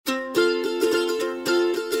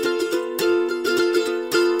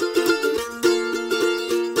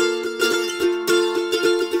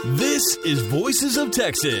is Voices of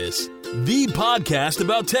Texas, the podcast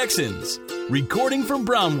about Texans. Recording from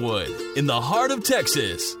Brownwood, in the heart of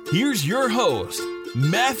Texas, here's your host,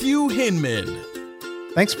 Matthew Hinman.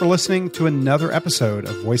 Thanks for listening to another episode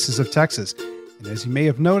of Voices of Texas. And as you may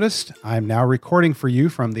have noticed, I'm now recording for you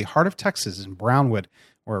from the heart of Texas in Brownwood,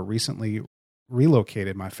 where I recently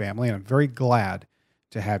relocated my family, and I'm very glad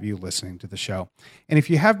to have you listening to the show. And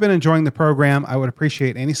if you have been enjoying the program, I would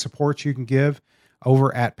appreciate any support you can give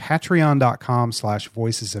over at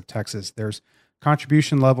patreon.com/Voices of Texas. There's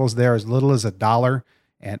contribution levels there as little as $1,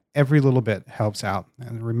 and every little bit helps out.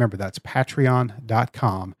 And remember, that's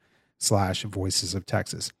patreon.com/Voices of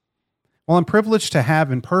Texas. Well, I'm privileged to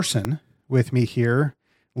have in person with me here,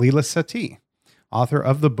 Leela Satie, author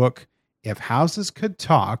of the book, If Houses Could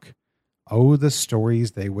Talk, Oh, the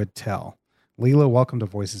Stories They Would Tell. Leela, welcome to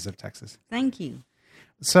Voices of Texas. Thank you.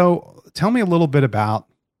 So tell me a little bit about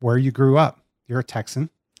where you grew up. You're a Texan.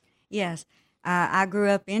 Yes, I grew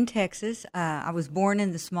up in Texas. I was born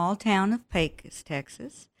in the small town of Pecos,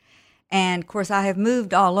 Texas. And, of course, I have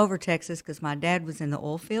moved all over Texas because my dad was in the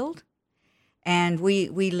oil field. And we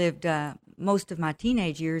lived most of my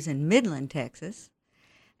teenage years in Midland, Texas.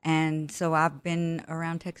 And so I've been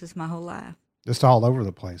around Texas my whole life. Just all over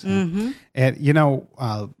the place. Huh? Mm-hmm. And,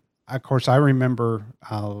 of course, I remember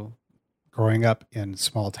growing up in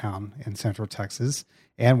small town in Central Texas,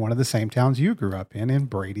 and one of the same towns you grew up in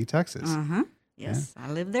Brady, Texas. Uh-huh. Yes, yeah.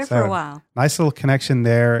 I lived there so, for a while. Nice little connection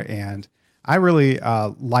there, and I really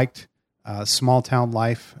liked small town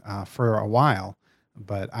life for a while,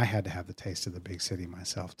 but I had to have the taste of the big city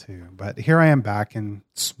myself too. But here I am back in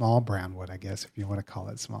small Brownwood, I guess, if you want to call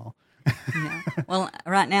it small. Yeah. Well,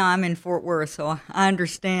 right now I'm in Fort Worth, so I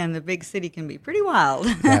understand the big city can be pretty wild.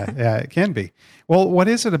 yeah, it can be. Well, what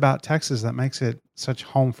is it about Texas that makes it such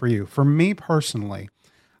home for you? For me personally,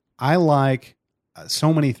 I like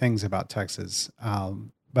so many things about Texas,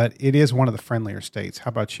 but it is one of the friendlier states. How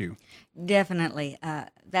about you? Definitely.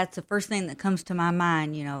 That's the first thing that comes to my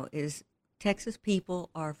mind, is Texas people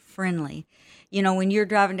are friendly. When you're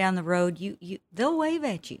driving down the road, they'll wave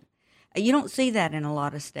at you. You don't see that in a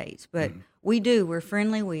lot of states, but we do. We're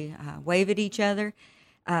friendly. We wave at each other.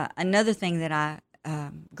 Another thing that I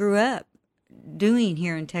grew up doing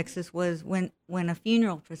here in Texas was when a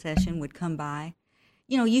funeral procession would come by,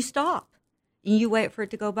 you stop and you wait for it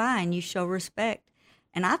to go by and you show respect.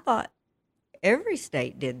 And I thought every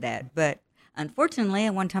state did that. But unfortunately,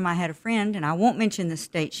 at one time I had a friend, and I won't mention the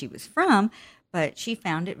state she was from, but she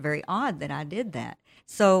found it very odd that I did that.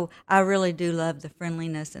 So I really do love the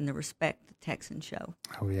friendliness and the respect the Texans show.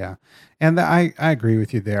 Oh, yeah. And I agree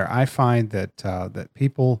with you there. I find that that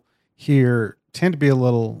people here tend to be a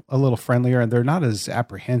little friendlier, and they're not as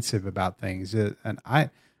apprehensive about things. And I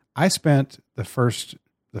spent the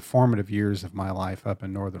formative years of my life up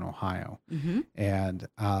in northern Ohio, and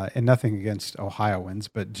nothing against Ohioans,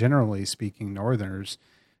 but generally speaking, Northerners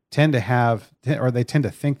tend to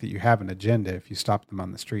think that you have an agenda if you stop them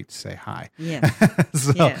on the street to say hi. Yeah.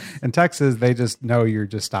 So yes. In Texas, they just know you're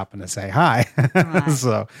just stopping to say hi. Right.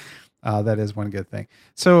 So that is one good thing.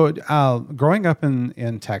 So growing up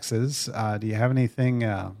in Texas, do you have any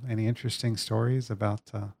interesting stories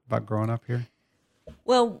about growing up here?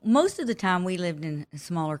 Well, most of the time we lived in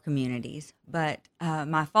smaller communities, but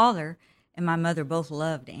my father and my mother both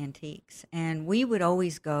loved antiques, and we would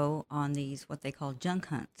always go on these, what they call junk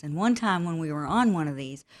hunts. And one time when we were on one of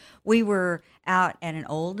these, we were out at an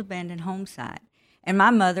old abandoned home site, and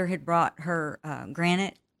my mother had brought her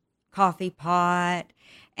granite coffee pot,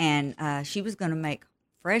 and she was going to make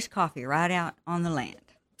fresh coffee right out on the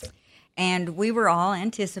land. And we were all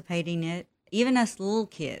anticipating it. Even us little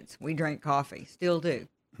kids, we drank coffee, still do.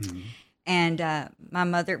 Mm-hmm. And my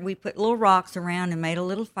mother, we put little rocks around and made a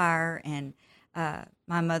little fire, and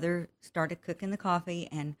my mother started cooking the coffee,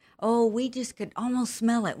 and we just could almost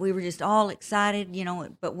smell it. We were just all excited,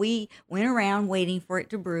 but we went around waiting for it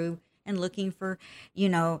to brew and looking for,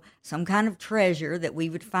 some kind of treasure that we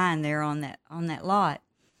would find there on that lot.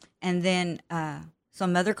 And then so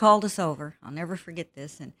mother called us over. I'll never forget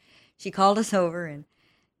this. And she called us over, and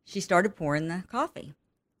she started pouring the coffee.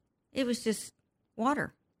 It was just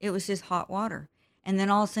water. It was just hot water. And then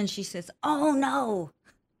all of a sudden she says, "Oh, no,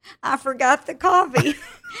 I forgot the coffee."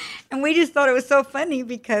 And we just thought it was so funny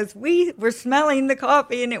because we were smelling the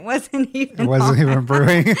coffee and it wasn't even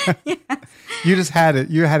brewing. Yes. You just had it.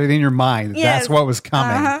 You had it in your mind. Yes. That's what was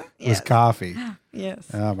coming. Yes. Was coffee. Yes.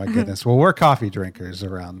 Oh, my goodness. Well, we're coffee drinkers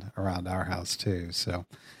around our house too. So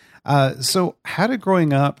how did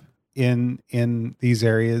growing up in these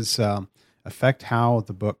areas affect how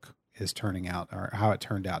the book is turning out, or how it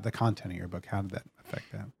turned out, the content of your book? How did that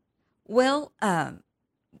affect that? Well,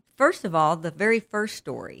 first of all, the very first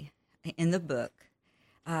story in the book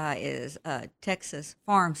is a Texas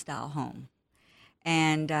farm-style home.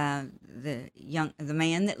 And the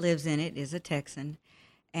man that lives in it is a Texan.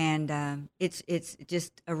 And it's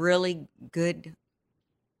just a really good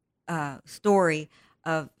story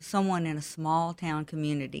of someone in a small town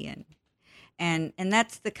community, and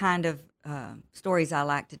that's the kind of stories I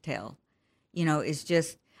like to tell. It's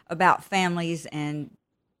just about families and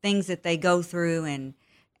things that they go through, and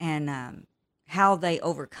how they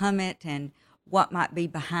overcome it, and what might be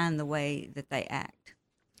behind the way that they act.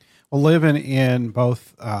 Well, living in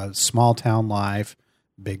both small town life,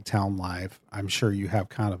 big town life, I'm sure you have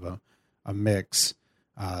kind of a mix.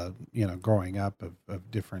 Growing up of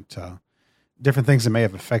different things that may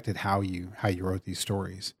have affected how you wrote these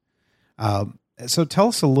stories. So tell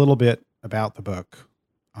us a little bit about the book,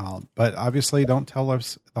 but obviously don't tell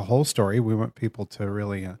us the whole story. We want people to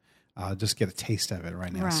really just get a taste of it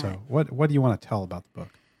right now. Right. So what do you want to tell about the book?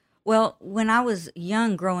 Well, when I was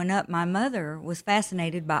young growing up, my mother was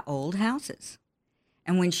fascinated by old houses.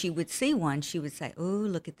 And when she would see one, she would say, "Ooh,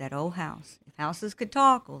 look at that old house. If houses could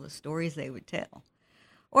talk, all the stories they would tell."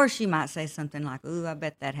 Or she might say something like, "Ooh, I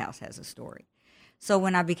bet that house has a story." So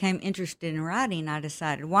when I became interested in writing, I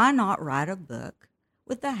decided, why not write a book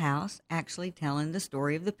with the house actually telling the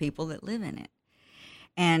story of the people that live in it?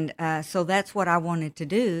 And so that's what I wanted to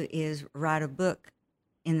do, is write a book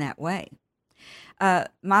in that way.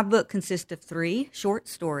 My book consists of 3 short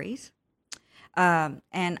stories.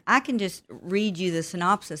 And I can just read you the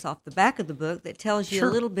synopsis off the back of the book that tells you Sure.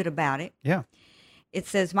 a little bit about it. Yeah. It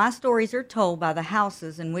says, "My stories are told by the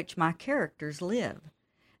houses in which my characters live.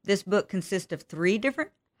 This book consists of 3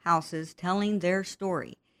 different houses telling their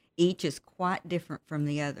story. Each is quite different from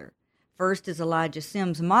the other. First is Elijah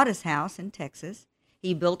Sims' modest house in Texas.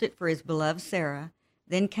 He built it for his beloved Sarah.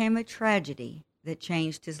 Then came a tragedy that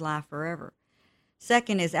changed his life forever.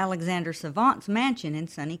 Second is Alexander Savant's mansion in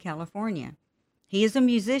sunny California. He is a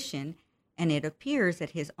musician, and it appears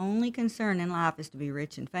that his only concern in life is to be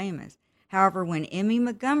rich and famous. However, when Emmy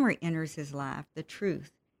Montgomery enters his life, the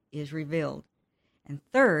truth is revealed. And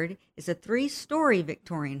third is a 3-story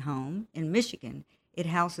Victorian home in Michigan. It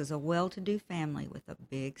houses a well-to-do family with a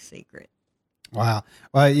big secret." Wow.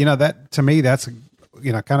 Well, that to me, that's,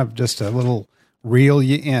 kind of just a little reel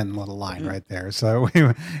you in little line right there. So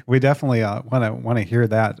we definitely want to hear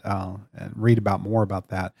that and read about more about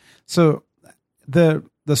that. So the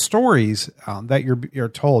stories that you're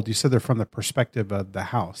told, you said they're from the perspective of the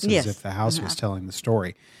house, Yes. as if the house was telling the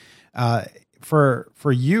story.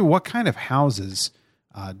 For you, what kind of houses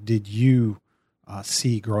did you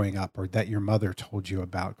see growing up, or that your mother told you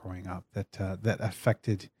about growing up, that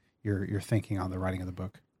affected your thinking on the writing of the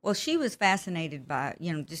book? Well, she was fascinated by,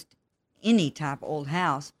 just any type of old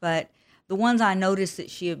house, but the ones I noticed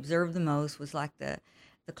that she observed the most was like the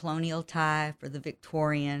colonial type or the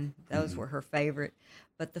Victorian. Those were her favorite.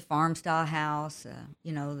 But the farm style house,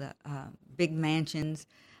 the big mansions,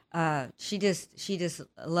 she just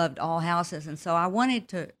loved all houses, and so I wanted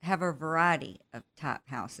to have a variety of type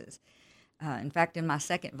houses. In fact, in my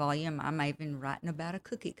second volume, I'm even writing about a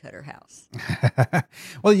cookie cutter house.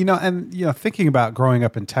 Well, thinking about growing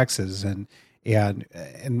up in Texas, and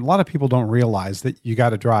a lot of people don't realize that you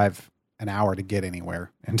got to drive an hour to get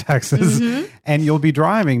anywhere in Texas, and you'll be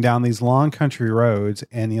driving down these long country roads,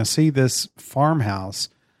 and you'll see this farmhouse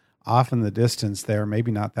off in the distance there,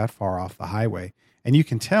 maybe not that far off the highway, and you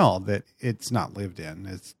can tell that it's not lived in.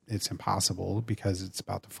 It's impossible, because it's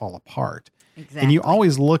about to fall apart. Exactly. And you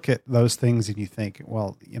always look at those things and you think,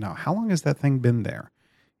 well, how long has that thing been there?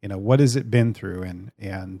 What has it been through? And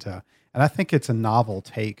I think it's a novel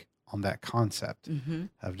take on that concept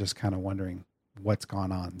of just kind of wondering what's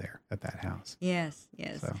gone on there at that house. Yes,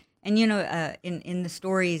 yes. So. And in the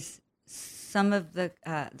stories, some of the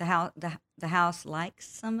house likes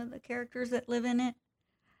some of the characters that live in it.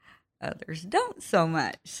 Others don't so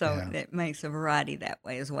much. So it makes a variety that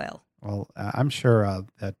way as well. Well, I'm sure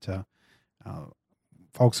that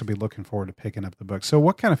folks will be looking forward to picking up the book. So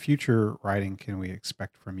what kind of future writing can we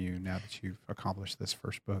expect from you now that you've accomplished this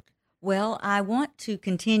first book? Well, I want to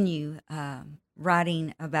continue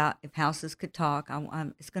writing about If Houses Could Talk.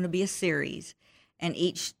 It's going to be a series, and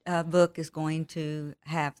each book is going to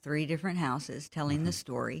have 3 different houses telling the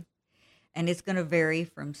story, and it's going to vary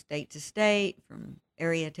from state to state, from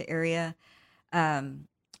area to area. I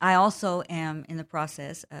also am in the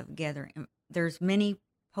process of gathering. There's many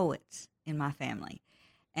poets in my family,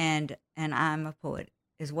 and I'm a poet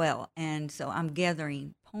as well, and so I'm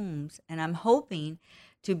gathering poems, and I'm hoping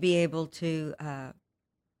to be able to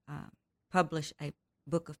publish a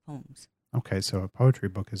book of poems. Okay, so a poetry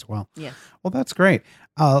book as well. Yes. Well, that's great.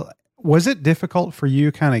 Was it difficult for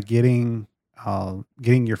you kind of getting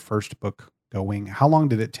your first book going? How long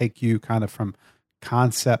did it take you kind of from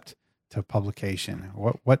concept to publication?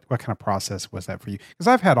 What kind of process was that for you? Because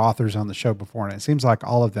I've had authors on the show before, and it seems like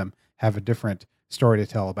all of them have a different story to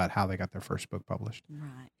tell about how they got their first book published.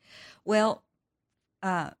 Right. Well,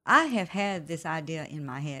 I have had this idea in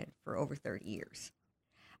my head for over 30 years.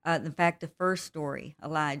 In fact, the first story,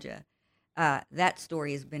 Elijah, that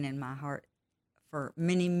story has been in my heart for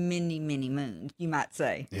many, many, many moons, you might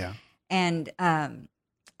say. Yeah. And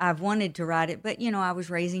I've wanted to write it, but, I was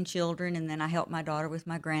raising children, and then I helped my daughter with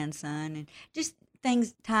my grandson, and just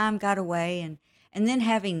time got away, and then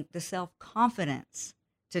having the self-confidence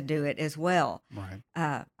to do it as well. Right.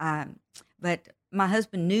 But my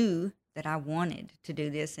husband knew that I wanted to do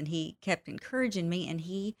this, and he kept encouraging me, and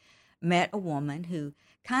he met a woman who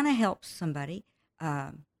kind of helps somebody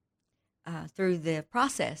through the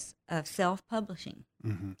process of self-publishing.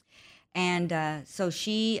 Mm-hmm. And so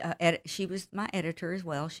she was my editor as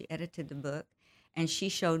well. She edited the book, and she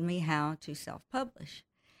showed me how to self-publish.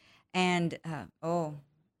 And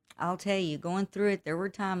I'll tell you, going through it, there were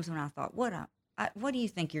times when I thought, what do you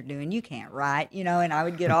think you're doing? You can't write, and I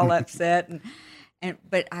would get all upset.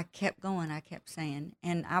 But I kept going. I kept saying,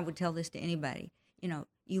 and I would tell this to anybody,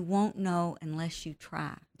 you won't know unless you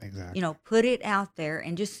try. Exactly. Put it out there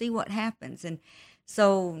and just see what happens. And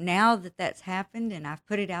so now that that's happened and I've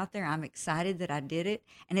put it out there, I'm excited that I did it,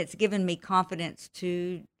 and it's given me confidence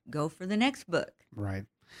to go for the next book. Right.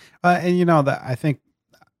 And that I think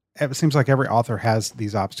it seems like every author has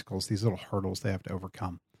these obstacles, these little hurdles they have to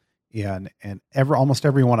overcome. Yeah, and almost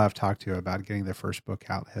everyone I've talked to about getting their first book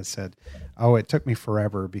out has said, "Oh, it took me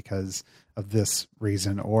forever because of this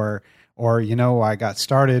reason," or I got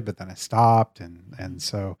started but then I stopped, and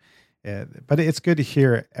so. But it's good to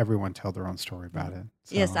hear everyone tell their own story about it.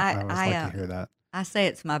 So yes, I always like to hear that. I say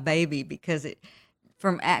it's my baby because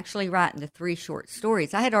from actually writing the 3 short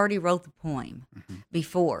stories, I had already wrote the poem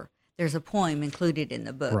before. There's a poem included in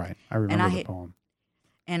the book, right? I remember the poem.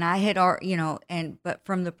 And I had, but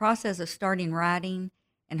from the process of starting writing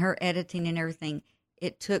and her editing and everything,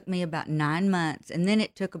 it took me about 9 months, and then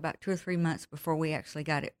it took about 2 or 3 months before we actually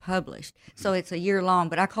got it published. So it's a year long,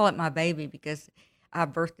 but I call it my baby because I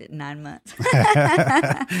birthed it in 9 months.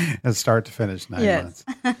 And start to finish 9 months.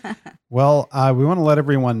 Well, we want to let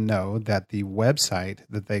everyone know that the website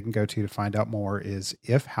that they can go to find out more is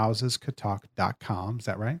ifhousescoulddtalk.com. Is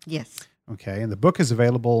that right? Yes. Okay. And the book is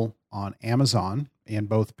available on Amazon in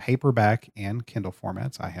both paperback and Kindle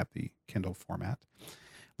formats. I have the Kindle format.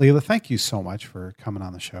 Leila, thank you so much for coming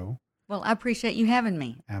on the show. Well, I appreciate you having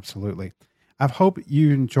me. Absolutely. I hope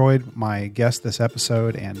you enjoyed my guest this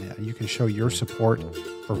episode, and you can show your support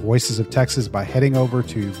for Voices of Texas by heading over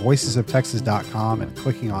to voicesoftexas.com and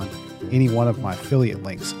clicking on any one of my affiliate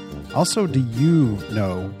links. Also, do you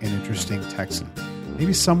know an interesting Texan?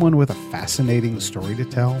 Maybe someone with a fascinating story to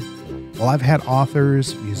tell? Well, I've had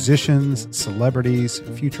authors, musicians, celebrities,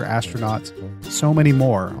 future astronauts, so many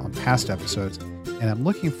more on past episodes, and I'm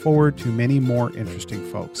looking forward to many more interesting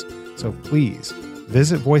folks. So please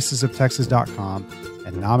visit voicesoftexas.com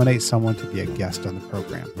and nominate someone to be a guest on the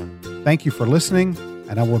program. Thank you for listening,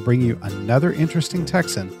 and I will bring you another interesting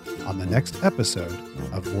Texan on the next episode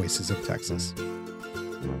of Voices of Texas.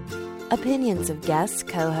 Opinions of guests,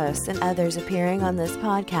 co-hosts, and others appearing on this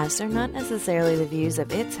podcast are not necessarily the views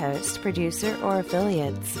of its host, producer, or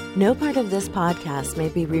affiliates. No part of this podcast may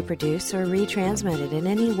be reproduced or retransmitted in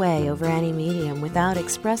any way over any medium without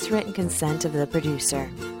express written consent of the producer.